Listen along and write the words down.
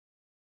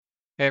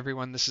Hey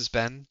everyone, this is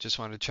Ben. Just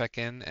wanted to check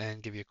in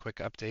and give you a quick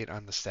update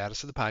on the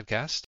status of the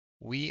podcast.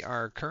 We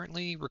are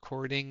currently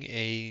recording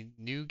a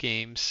new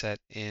game set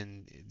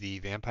in the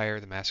Vampire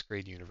the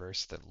Masquerade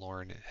universe that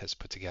Lauren has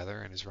put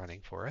together and is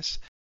running for us.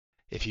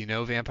 If you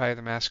know Vampire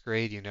the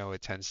Masquerade, you know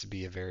it tends to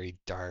be a very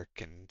dark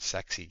and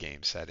sexy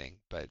game setting,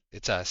 but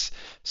it's us.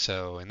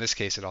 So in this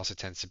case, it also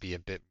tends to be a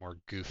bit more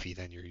goofy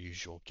than your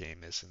usual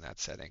game is in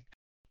that setting.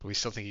 But we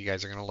still think you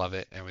guys are going to love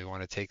it, and we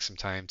want to take some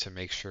time to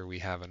make sure we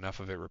have enough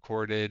of it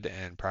recorded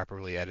and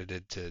properly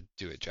edited to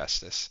do it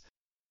justice.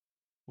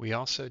 We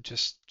also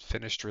just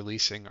finished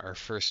releasing our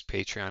first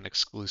Patreon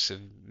exclusive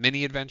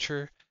mini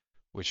adventure,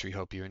 which we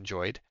hope you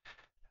enjoyed.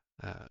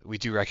 We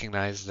do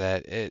recognize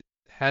that it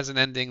has an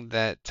ending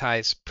that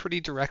ties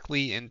pretty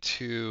directly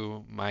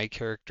into my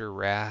character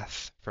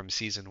Wrath from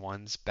Season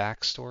 1's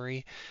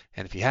backstory,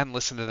 and if you hadn't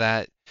listened to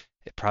that,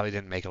 it probably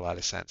didn't make a lot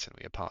of sense, and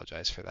we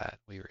apologize for that.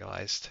 We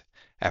realized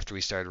after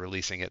we started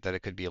releasing it that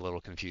it could be a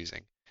little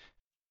confusing.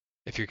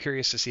 If you're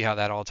curious to see how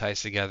that all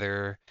ties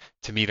together,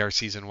 to meet our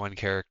Season 1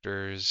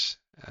 characters,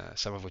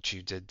 some of which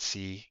you did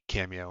see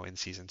cameo in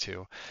Season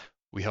 2,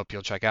 we hope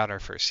you'll check out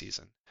our first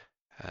season.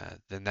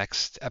 The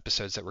next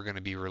episodes that we're going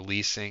to be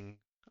releasing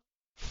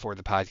for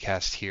the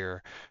podcast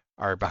here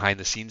are behind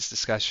the scenes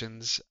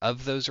discussions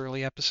of those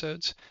early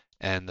episodes.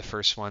 And the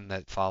first one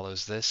that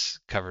follows this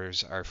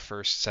covers our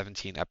first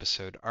 17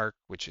 episode arc,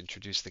 which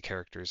introduced the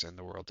characters and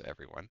the world to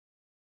everyone.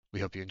 We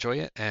hope you enjoy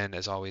it, and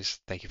as always,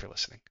 thank you for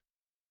listening.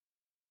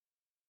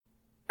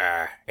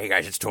 Hey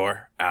guys, it's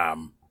Tor.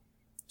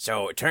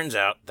 So it turns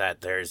out that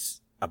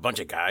there's a bunch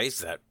of guys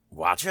that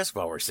watch us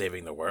while we're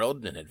saving the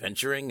world and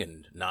adventuring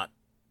and not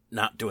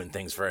doing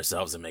things for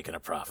ourselves and making a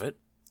profit.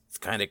 It's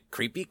kind of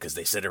creepy because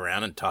they sit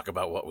around and talk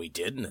about what we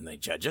did and then they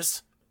judge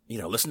us.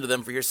 Listen to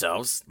them for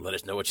yourselves. Let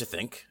us know what you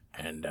think.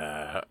 And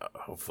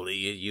hopefully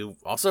you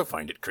also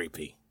find it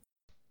creepy.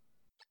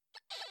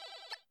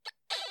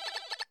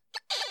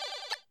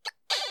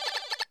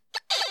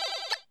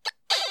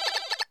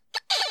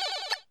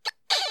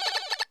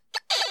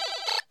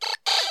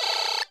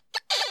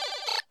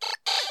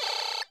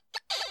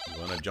 You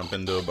want to jump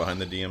into behind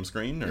the DM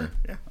screen? Or?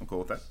 Yeah, I'm cool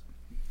with that.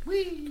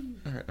 Whee!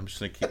 All right, I'm just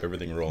going to keep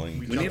everything rolling.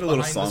 We need a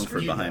little song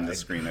for behind the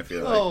screen, I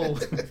feel like. Oh.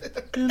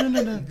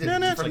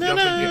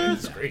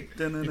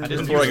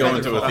 Before I go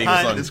into a theme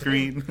Behind song. the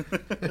screen.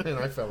 And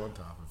I fell on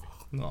top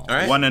of it. All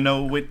right. Want to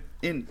know it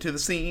into the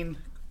scene?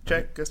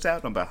 Check us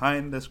out on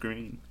Behind the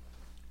Screen.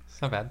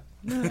 It's not bad.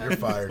 You're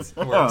fired.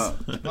 Well,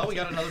 we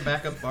got another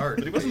backup bard.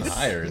 But he wasn't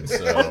hired,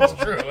 so... That's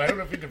true. I don't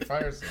know if you can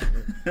fire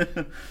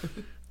someone.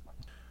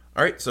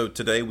 All right, so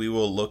today we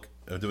will look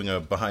doing a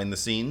behind the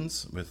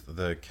scenes with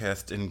the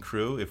cast and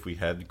crew, if we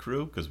had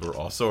crew, because we're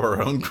also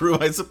our own crew,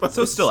 I suppose.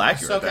 so it's still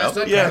accurate, So though. cast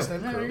and Yeah. cast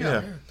and crew.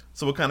 Yeah.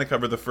 So we'll kind of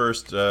cover the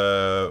first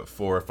 4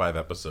 or 5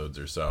 episodes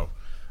or so.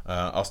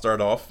 I'll start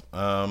off.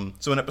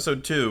 So in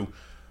episode 2,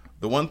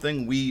 the one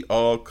thing we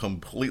all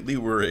completely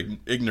were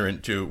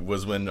ignorant to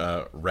was when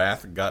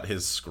Wrath got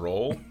his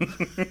scroll.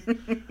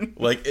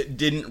 Like, it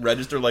didn't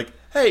register like,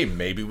 hey,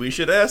 maybe we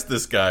should ask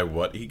this guy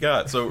what he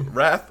got. So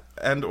Wrath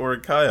and or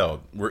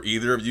Kyle, were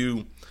either of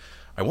you...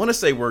 I want to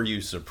say, were you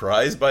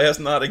surprised by us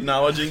not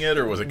acknowledging it,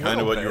 or was it kind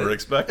of what you were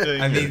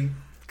expecting? I mean,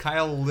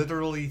 Kyle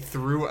literally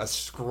threw a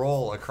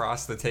scroll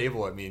across the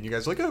table at me, and you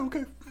guys were like, oh,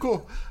 okay,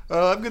 cool.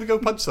 I'm going to go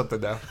punch something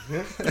now.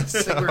 I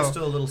think we're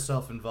still a little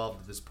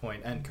self-involved at this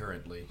point, and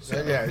currently. So.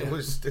 Yeah, it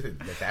was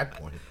at that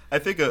point. I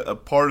think a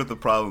part of the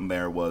problem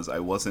there was I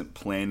wasn't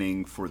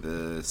planning for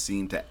the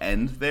scene to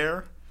end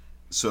there.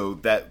 So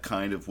that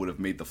kind of would have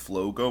made the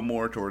flow go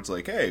more towards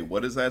like, hey,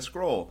 what is that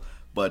scroll?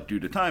 But due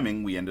to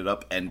timing, we ended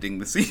up ending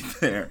the scene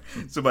there.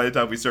 So by the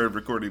time we started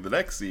recording the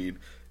next scene,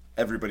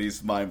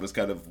 everybody's mind was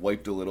kind of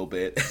wiped a little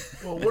bit.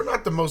 Well, we're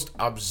not the most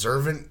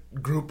observant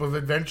group of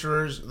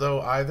adventurers,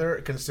 though,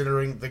 either,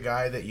 considering the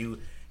guy that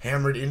you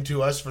hammered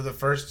into us for the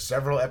first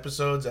several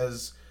episodes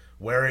as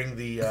wearing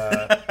the,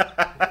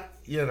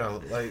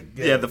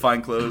 The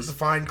fine clothes. The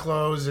fine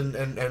clothes, and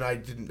I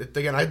didn't.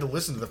 Again, I had to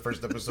listen to the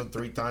first episode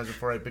 3 times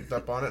before I picked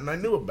up on it, and I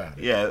knew about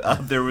it. Yeah,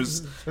 there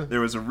was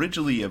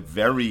originally a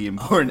very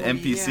important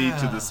NPC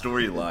to the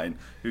storyline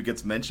who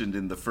gets mentioned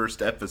in the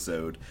first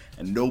episode,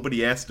 and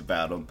nobody asked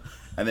about him.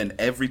 And then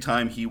every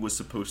time he was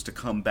supposed to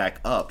come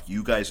back up,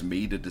 you guys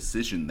made a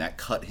decision that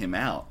cut him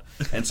out.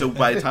 And so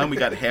by the time we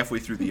got halfway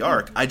through the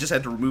arc, I just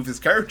had to remove his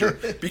character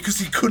because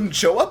he couldn't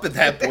show up at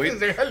that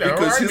point. Hello,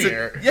 because I'm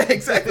here. Yeah,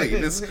 exactly.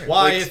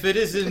 Why, if it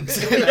isn't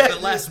at the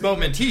last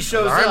moment, he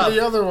shows up. I'm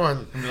the other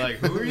one. I'm like,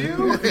 who are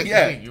you?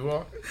 Yeah. You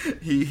are.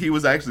 He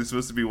was actually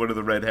supposed to be one of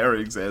the red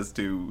herrings as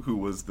to who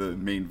was the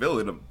main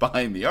villain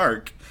behind the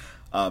arc.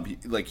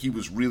 He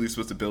was really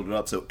supposed to build it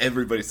up so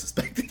everybody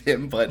suspected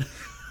him, but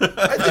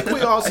I think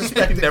we all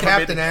suspected never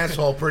Captain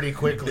Asshole pretty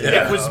quickly.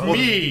 It was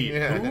me.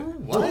 Yeah. Who?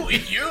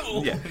 What?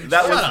 You. Yeah,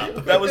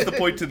 that was the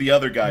point to the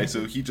other guy.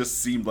 So he just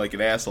seemed like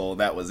an asshole, and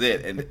that was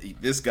it. And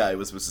this guy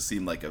was supposed to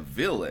seem like a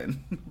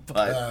villain,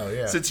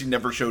 but since he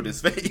never showed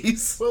his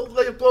face, Well,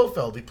 like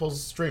Blofeld, he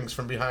pulls strings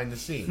from behind the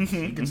scenes.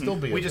 He can still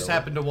be. We just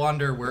happened to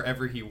wander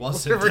wherever he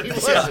was. Wherever he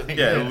was.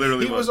 yeah,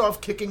 literally, He was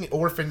off kicking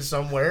orphans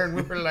somewhere, and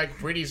we were like,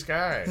 "Pretty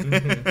sky."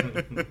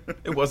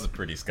 It was a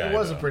pretty sky. It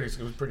was though. It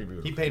was pretty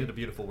beautiful. He painted a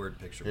beautiful word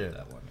picture with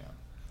that one.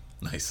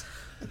 Yeah. Nice.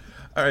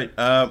 All right.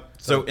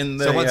 So in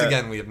the So once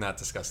again, we have not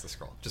discussed the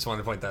scroll. Just wanted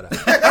to point that out.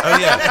 oh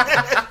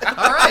yeah,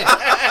 All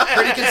right.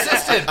 Pretty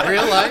consistent.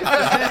 Real life.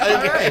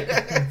 All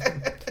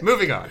right.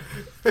 Moving on.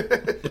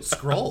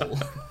 Scroll.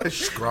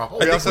 Scrawl.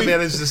 We also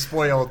managed to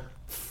spoil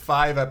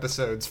 5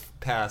 episodes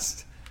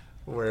past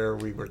where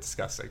we were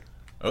discussing.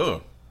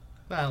 oh,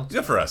 Well,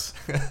 good for us.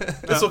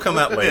 This will come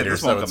out later,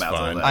 this so won't it's come out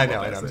till fine. then. I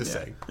know. Well, I'm just yeah.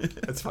 saying.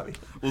 It's funny.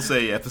 We'll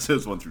say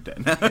episodes 1 through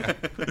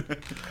 10.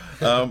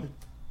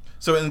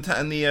 So in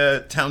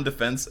the town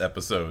defense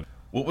episode,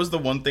 what was the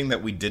one thing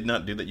that we did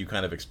not do that you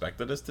kind of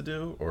expected us to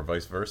do, or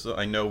vice versa?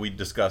 I know we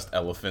discussed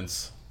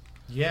elephants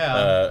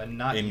yeah, and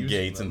not in using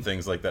gates them. and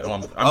things like that. Oh,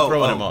 I'm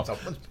throwing him off.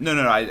 No.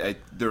 I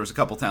there was a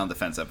couple town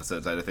defense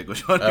episodes. I think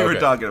which one we Okay. were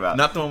talking about.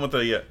 Not the one with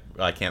the.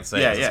 I can't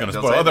say. Yeah, it. It's yeah, going to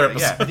don't spoil say other it.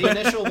 Yeah. episodes. The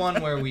initial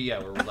one where we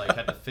like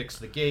had to fix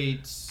the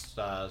gates,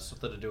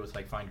 something to do with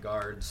like find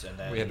guards, and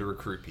then We had to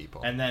recruit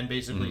people. and then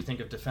basically think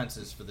of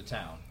defenses for the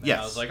town. And Yes.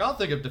 I was like, I'll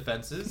think of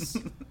defenses.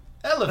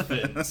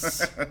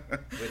 Elephants.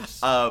 Which,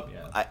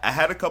 I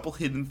had a couple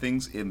hidden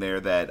things in there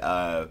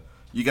that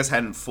you guys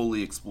hadn't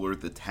fully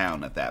explored the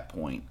town at that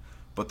point,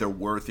 but there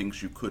were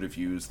things you could have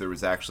used. There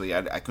was actually,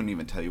 I couldn't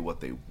even tell you what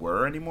they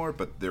were anymore,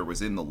 but there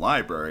was in the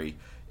library,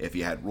 if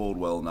you had rolled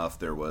well enough,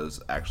 there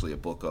was actually a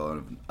book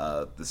on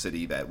the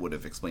city that would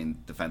have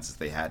explained defenses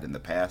they had in the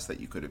past that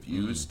you could have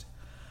used.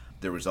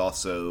 There was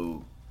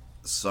also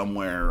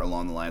somewhere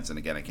along the lines, and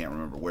again, I can't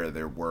remember where,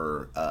 there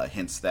were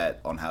hints that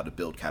on how to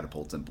build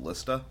catapults and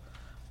ballista.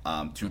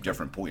 2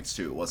 different points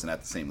too. It wasn't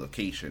at the same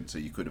location, so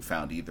you could have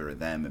found either of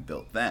them and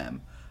built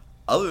them.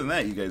 Other than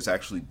that, you guys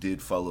actually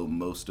did follow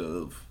most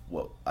of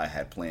what I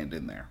had planned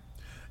in there.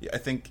 Yeah, I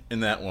think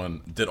in that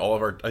one, all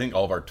of our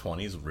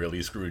 20s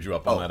really screwed you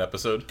up on that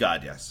episode.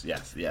 God, yes,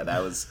 yeah.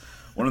 That was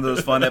one of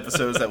those fun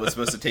episodes that was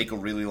supposed to take a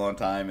really long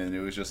time, and it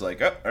was just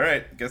like, oh, all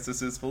right, guess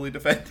this is fully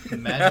defended. the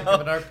magic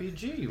of an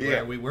RPG, where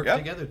Yeah. we work Yep.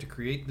 together to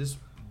create this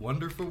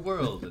wonderful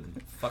world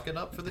and fuck it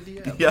up for the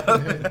DM.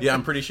 Yeah. Yeah,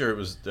 I'm pretty sure it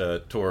was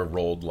Tor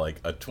rolled like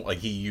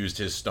he used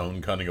his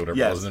stone cunning or whatever it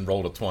Yes. was, and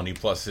rolled a 20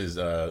 plus his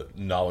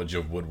knowledge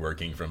of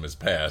woodworking from his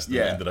past, and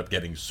Yeah. ended up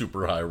getting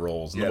super high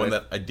rolls. And Yeah, the one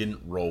that- that I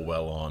didn't roll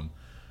well on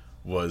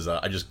was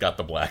I just got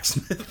the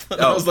blacksmith.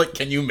 And Oh. I was like,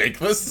 "Can you make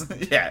this?"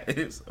 Yeah, it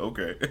is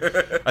okay.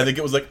 I think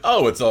it was like,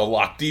 "Oh, it's a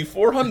Lock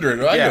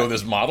D400. I Yeah. know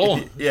this model."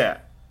 Yeah.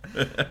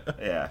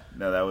 Yeah.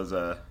 No, that was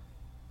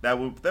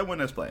that went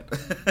as planned.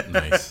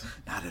 Nice,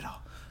 Not at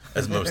all.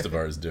 as most of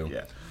ours do.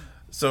 Yeah.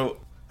 So,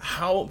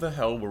 how the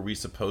hell were we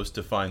supposed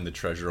to find the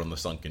treasure on the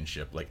sunken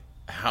ship? Like,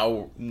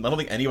 how? I don't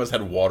think any of us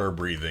had water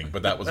breathing,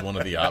 but that was one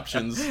of the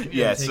options.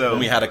 Yeah, take so And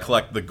we had to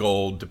collect the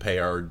gold to pay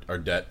our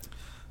debt.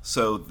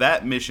 So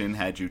that mission,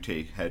 had you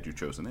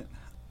chosen it,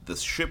 the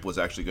ship was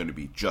actually going to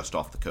be just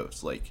off the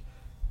coast, like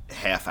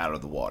half out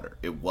of the water.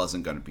 It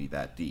wasn't going to be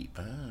that deep.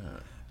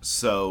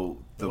 So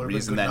the Would've been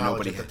reason good that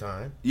knowledge nobody at the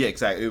time. yeah,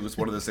 exactly. It was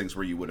one of those things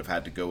where you would have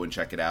had to go and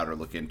check it out or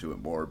look into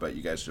it more, but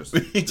you guys just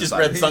He just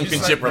decided- read Sunken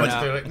Just Ship. We're let's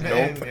like, do it.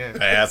 nope, Yeah.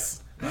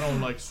 pass. I don't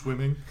like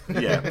swimming.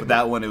 Yeah, but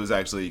that one, it was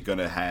actually going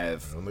to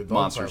have Only dog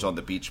monsters problem. on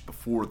the beach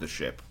before the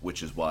ship,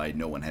 which is why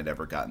no one had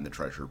ever gotten the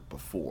treasure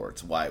before.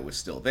 It's why it was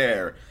still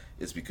there,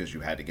 is because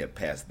you had to get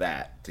past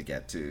that to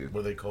get to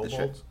Were they the ship.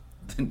 kobolds?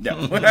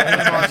 No.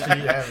 Monster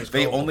you have is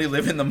They kobolds. only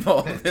live in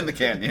the in the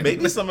canyon.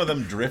 Maybe some of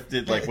them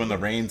drifted, like when the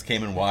rains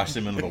came and washed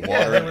them into the Yeah,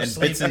 water, they were and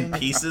bits and sleeping.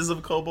 pieces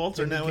of kobolds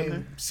are They now in there.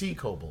 became sea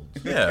kobolds.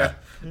 Yeah.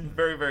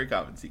 Very, very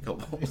common sea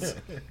kobolds.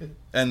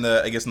 And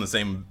I guess in the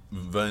same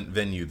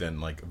venue,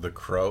 then, like the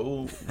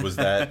crow was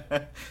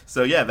that.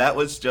 So yeah, that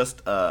was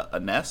just a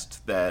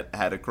nest that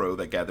had a crow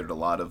that gathered a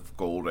lot of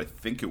gold. I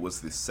think it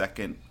was the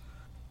second.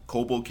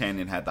 Kobold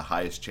Canyon had the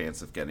highest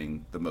chance of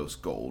getting the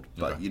most gold,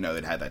 but Okay. you know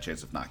it had that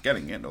chance of not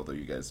getting it. Although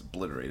you guys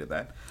obliterated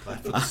that.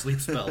 Glad for the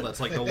sleep spell. That's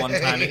like the one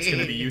time it's going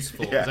to be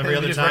useful. 'Cause Yeah. every You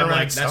other just time, run around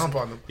like and stomp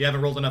on them. you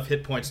haven't rolled enough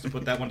hit points to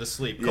put that one to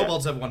sleep. Yeah.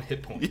 Kobolds have 1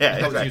 hit point. Yeah, that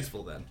was exactly.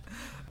 useful then.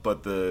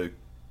 But the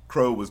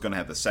crow was going to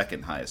have the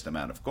second highest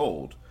amount of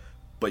gold,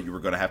 but you were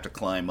going to have to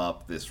climb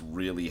up this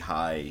really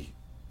high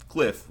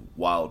cliff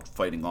while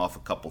fighting off a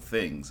couple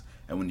things.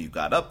 And when you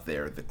got up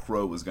there, the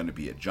crow was going to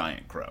be a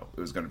giant crow. It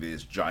was going to be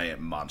this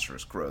giant,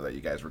 monstrous crow that you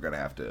guys were going to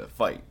have to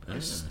fight. I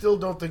still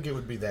don't think it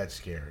would be that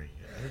scary.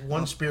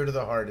 One spear to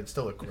the heart, it's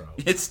still a crow.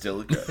 It's still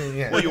a crow.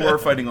 Yeah. Well, you were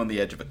fighting on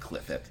the edge of a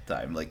cliff at the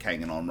time, like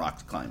hanging on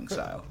rocks climbing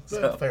style.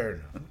 So,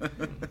 Fair enough.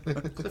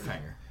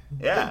 Cliffhanger.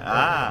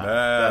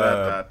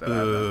 yeah.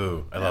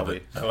 Boo. I love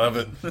it. I love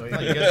it. Oh,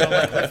 you guys don't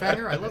like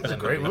Cliffhanger? I love that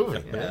Great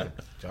movie. Yeah.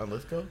 John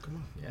Lithgow, come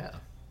on. Yeah.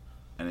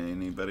 And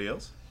anybody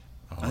else?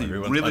 Oh,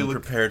 everyone's really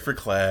unprepared for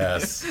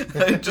class.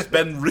 Just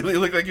Ben really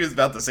looked like he was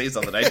about to say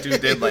something. I too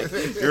did. Like,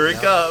 here it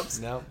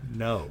comes.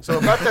 No. So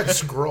about that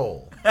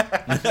scroll.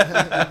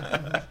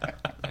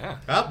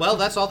 Well,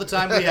 that's all the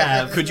time we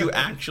have. Could you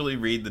actually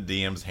read the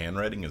DM's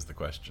handwriting is the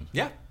question.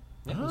 Yeah.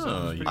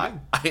 I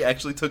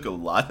actually took a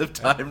lot of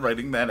time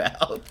writing that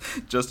out,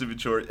 just to be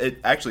sure.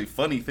 Actually,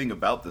 funny thing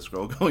about the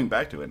scroll, going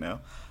back to it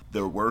now,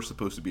 there were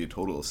supposed to be a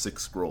total of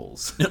 6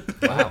 scrolls.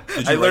 Wow.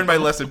 I learned my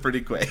lesson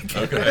pretty quick.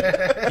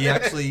 Okay.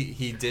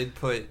 He did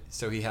put,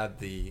 so he had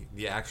the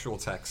actual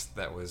text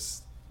that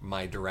was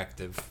my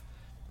directive,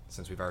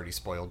 since we've already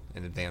spoiled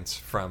in advance,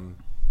 from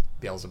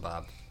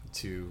Beelzebub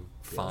to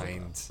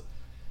find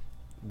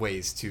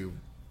ways to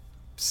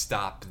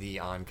stop the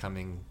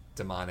oncoming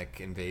demonic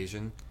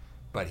invasion.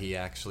 But he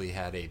actually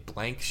had a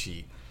blank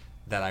sheet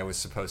that I was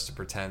supposed to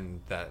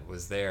pretend that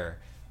was there.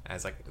 I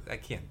was like, I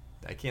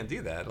can't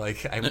do that.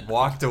 Like, I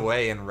walked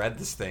away and read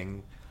this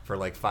thing for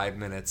like 5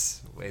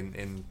 minutes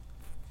in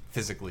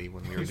physically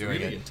when we were doing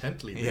really it.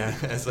 Intently. Yeah,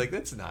 I was like,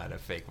 that's not a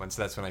fake one.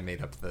 So that's when I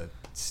made up the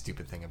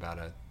stupid thing about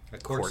a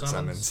court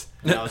summons.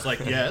 And I was like,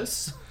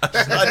 yes.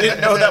 I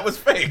didn't know that was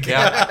fake.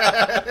 Yeah,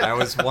 that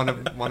was one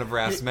of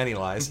Raph's many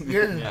lies.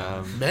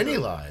 Many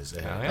lies.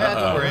 Yeah,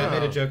 don't worry. I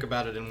made a joke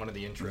about it in one of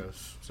the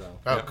intros. So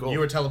Cool. You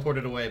were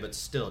teleported away, but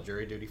still,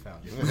 jury duty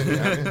found you.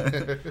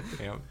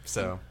 Yeah,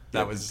 so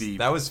that was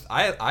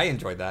I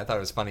enjoyed that. I thought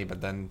it was funny,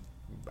 but then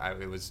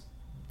it was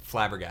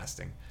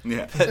flabbergasting.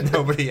 Yeah. That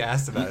nobody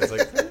asked about it. It's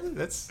like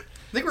that's. I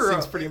think we were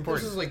seems pretty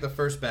important. This is like the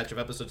first batch of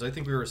episodes. I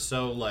think we were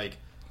so like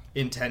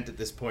intent at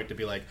this point to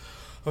be like,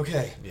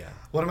 okay, Yeah.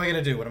 what am I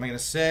gonna do? What am I gonna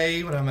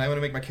say? What am I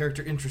gonna make my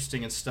character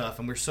interesting and stuff?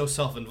 And we're so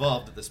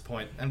self-involved at this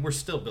point, and we're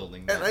still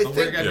building that. And I but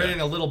think- we're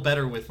getting a little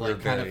better with like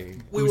We're kind of. very-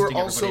 We were boosting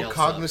also everybody else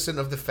up. cognizant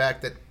of the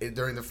fact that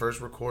during the first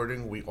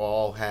recording, we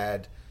all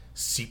had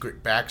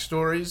secret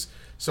backstories.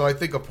 So I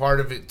think a part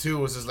of it too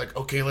was like,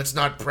 okay, let's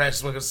not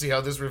press. We're gonna see how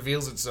this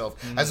reveals itself,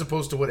 as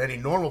opposed to what any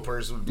normal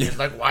person would be. It's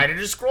like, why did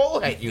it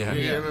scroll at you?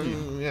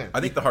 Yeah.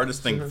 I think the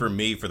hardest thing for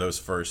me for those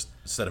first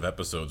set of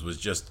episodes was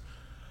just,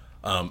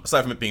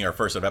 aside from it being our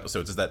first set of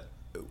episodes, is that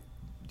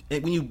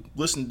when you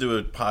listen to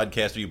a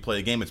podcast or you play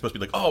a game, it's supposed to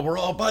be like, oh, we're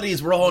all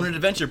buddies, we're all on an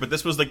adventure. But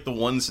this was like the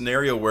one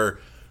scenario where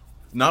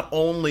not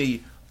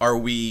only are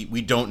we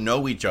don't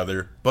know each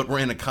other, but we're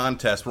in a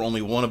contest where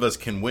only one of us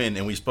can win,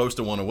 and we're supposed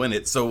to want to win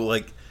it. So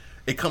like,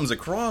 it comes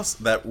across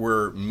that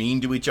we're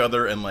mean to each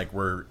other and like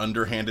we're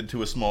underhanded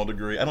to a small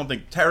degree. I don't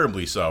think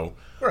terribly so,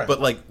 Right. but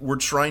like we're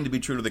trying to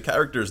be true to the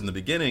characters in the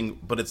beginning.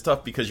 But it's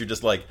tough because you're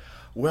just like,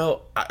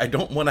 well, I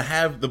don't want to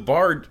have the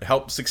bard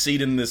help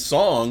succeed in this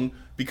song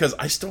because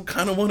I still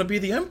kind of want to be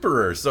the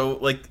emperor. So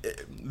like,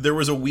 there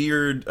was a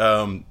weird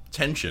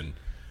tension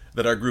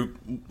that our group,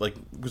 like,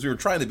 because we were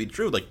trying to be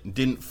true, like,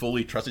 didn't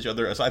fully trust each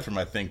other. Aside from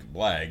I think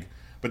Blag.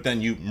 But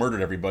then you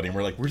murdered everybody, and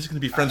we're like, we're just going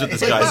to be friends with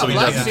this guy so he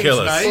Blag doesn't seems kill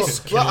us.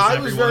 nice. Well, Kills I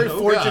was very everyone.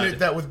 Oh, fortunate God.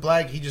 that with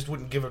Blag, he just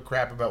wouldn't give a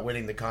crap about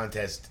winning the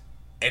contest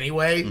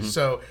anyway.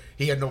 So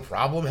he had no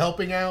problem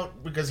helping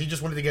out because he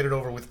just wanted to get it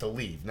over with to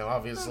leave. Now,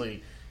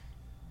 obviously,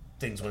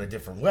 things went a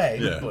different way,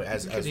 Yeah. but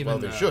as could well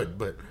even, they should.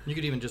 But You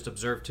could even just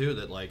observe too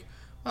that like,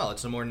 well,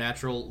 it's a more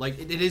natural. Like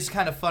it is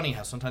kind of funny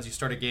how sometimes you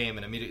start a game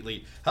and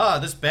immediately,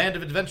 this band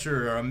of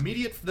adventure are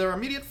they're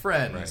immediate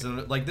friends, Right.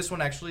 and like this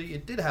one actually,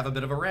 it did have a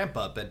bit of a ramp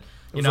up, and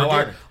you was know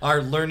organic.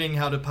 our learning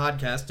how to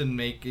podcast and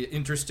make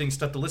interesting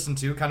stuff to listen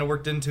to kind of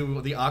worked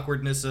into the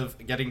awkwardness of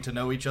getting to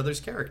know each other's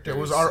characters. it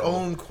was our So-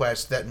 own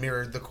quest that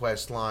mirrored the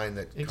quest line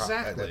that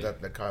Exactly.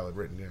 that Kyle had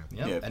written. Yeah,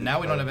 Yeah, Yeah, and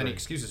now we don't have any agree.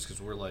 excuses because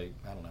we're like,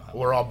 I don't know how.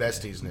 we're all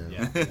besties now.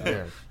 Yeah. yeah.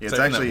 Yeah, it's Except for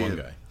that actually one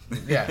guy.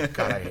 Yeah,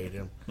 God, I hate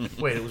him.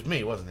 Wait, it was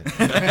me, wasn't it?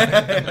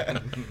 Yeah,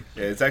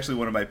 it's actually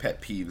one of my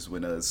pet peeves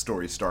when a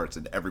story starts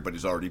and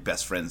everybody's already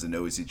best friends and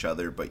knows each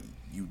other, but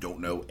you don't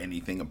know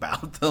anything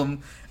about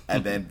them.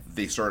 And then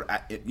they start,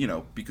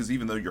 because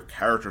even though your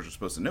characters are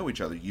supposed to know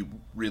each other, you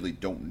really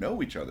don't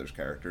know each other's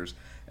characters.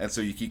 And so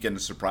you keep getting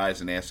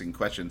surprised and asking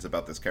questions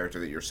about this character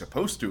that you're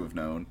supposed to have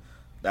known.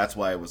 That's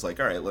why I was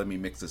like, all right, let me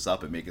mix this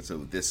up and make it so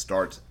this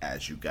starts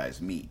as you guys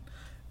meet.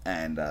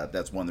 And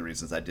that's one of the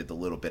reasons I did the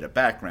little bit of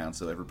background,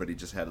 so everybody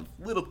just had a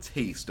little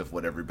taste of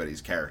what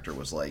everybody's character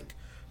was like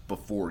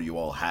before you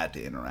all had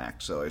to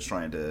interact. So I was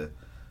trying to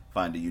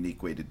find a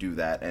unique way to do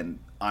that, and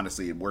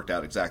honestly, it worked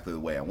out exactly the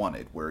way I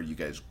wanted, where you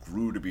guys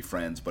grew to be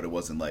friends, but it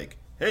wasn't like,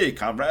 hey,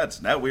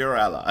 comrades, now we are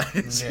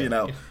allies.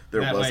 Yeah.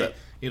 There that was way, that.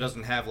 he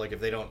doesn't have like if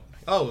they don't.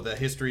 Oh, the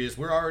history is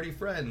we're already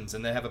friends,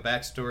 and they have a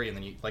backstory, and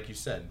then you, like you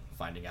said,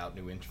 finding out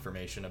new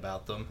information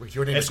about them.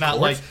 Your name it's is not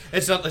Court? like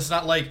it's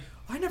not like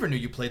I never knew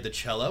you played the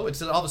cello. It's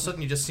that all of a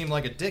sudden you just seem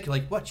like a dick. You're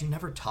like, what? You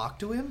never talked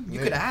to him? You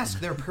could ask.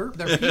 They're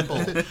people.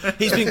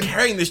 He's been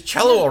carrying this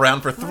cello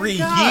around for 3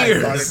 God. I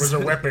years. thought it was a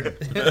weapon.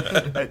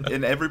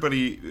 And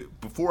everybody,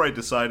 before I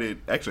decided,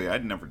 actually, I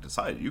never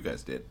decided, you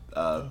guys did,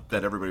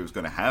 that everybody was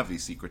going to have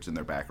these secrets in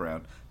their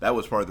background. That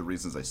was part of the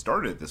reasons I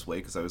started it this way,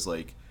 because I was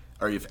like,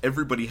 all right, if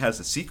everybody has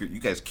a secret,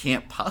 you guys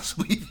can't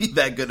possibly be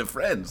that good of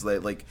friends.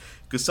 Like,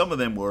 because some of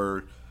them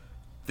were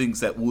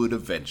things that would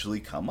eventually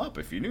come up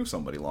if you knew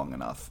somebody long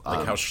enough.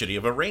 Like how shitty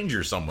of a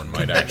ranger someone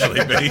might actually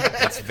be.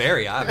 It's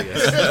very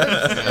obvious.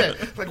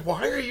 Like,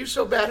 why are you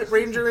so bad at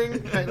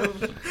rangering? I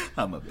don't.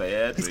 I'm a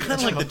bad. He's kind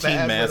of like I'm the a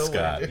team bad little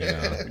mascot, ranger. you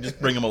know. We just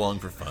bring him along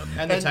for fun.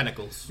 And the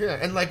tentacles. Yeah,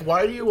 and like,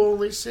 why do you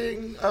only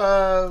sing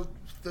the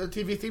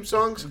TV theme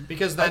songs?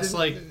 Because that's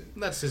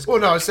his. Well,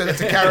 no, I said it's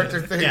a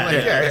character thing. Yeah, like,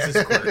 yeah, that's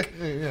his quirk.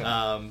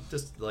 Yeah.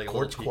 Just like a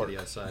Court's little peek quirk. at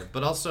the outside.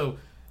 But also,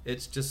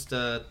 it's just,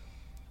 you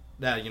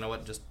know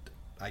what? Just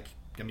I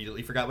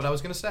immediately forgot what I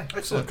was going to say.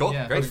 Excellent. Cool.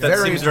 Yeah. Great. That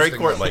Very seems very interesting.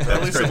 court-like. At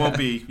That's least it great. won't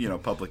be,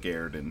 public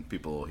aired and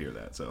people will hear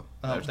that. So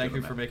Thank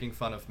you for making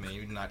fun of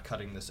me, not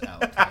cutting this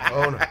out.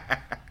 Oh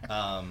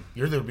no,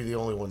 you're gonna be the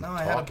only one No,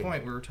 talking. I had a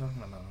point. We were talking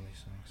about all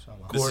these things. So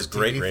well. This is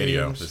Court great TV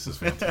radio. themes. This is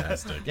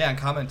fantastic. Yeah, and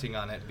commenting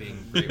on it being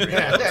great radio.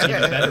 Yeah, It's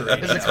even better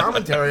radio. There's a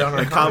commentary on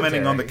our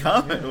commenting on the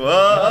commentary. comment.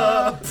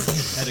 Whoa!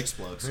 Head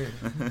explodes.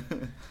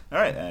 All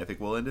right, I think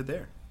we'll end it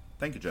there.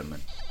 Thank you,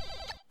 gentlemen.